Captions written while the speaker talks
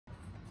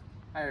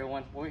Hi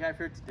everyone, what we have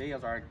here today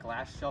is our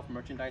glass shelf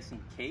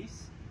merchandising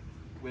case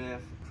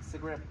with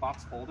cigarette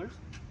box holders.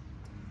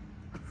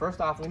 First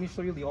off, let me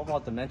show you the overall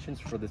dimensions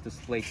for this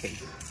display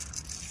case.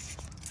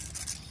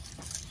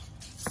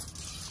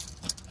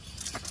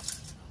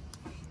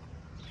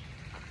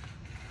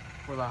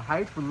 For the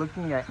height, we're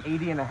looking at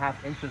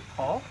 80.5 inches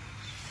tall.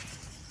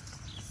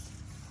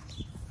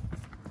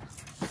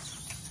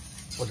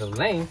 For the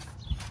length,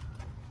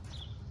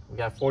 we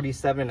got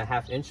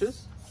 47.5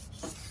 inches.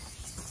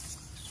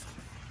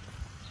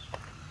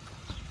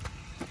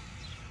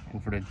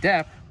 And for the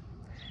depth,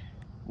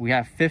 we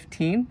have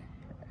 15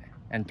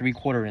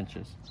 3/4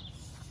 inches.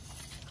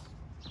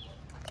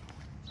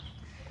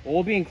 What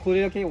will be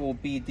included, okay, will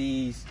be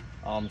these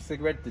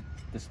cigarette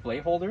display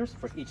holders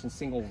for each and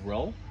single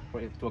row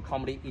to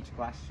accommodate each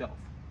glass shelf.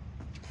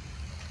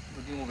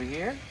 Looking over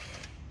here,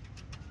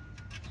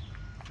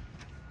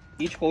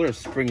 each holder is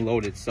spring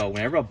loaded, so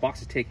whenever a box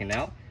is taken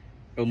out,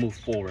 it'll move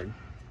forward.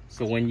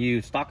 So when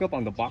you stock up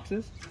on the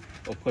boxes,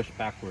 it'll push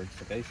backwards,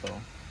 okay?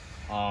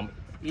 So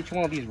each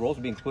one of these rows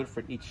will be included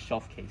for each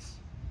shelf case.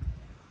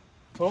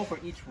 Total for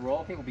each row,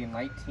 okay, will be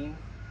 19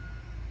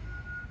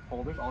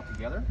 holders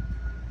altogether.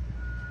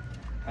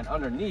 And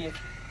underneath,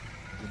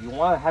 if you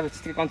want to have it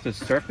stick onto the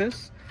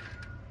surface,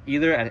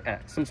 either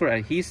at some sort of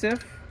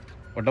adhesive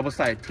or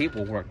double-sided tape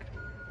will work.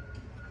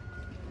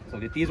 So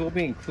these will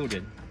be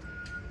included.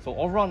 So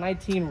overall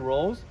 19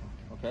 rows,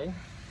 okay,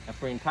 and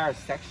for the entire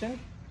section,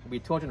 will be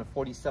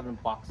 247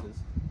 boxes.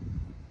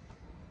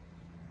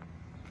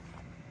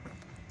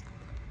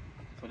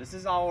 So this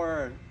is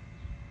our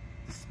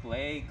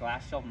display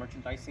glass shelf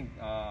merchandising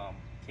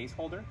case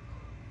holder.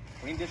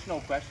 For any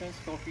additional questions,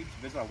 feel free to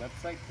visit our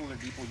website,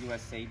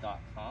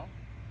 coolerdepotUSA.com,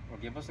 or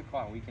give us a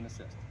call and we can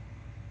assist.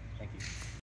 Thank you.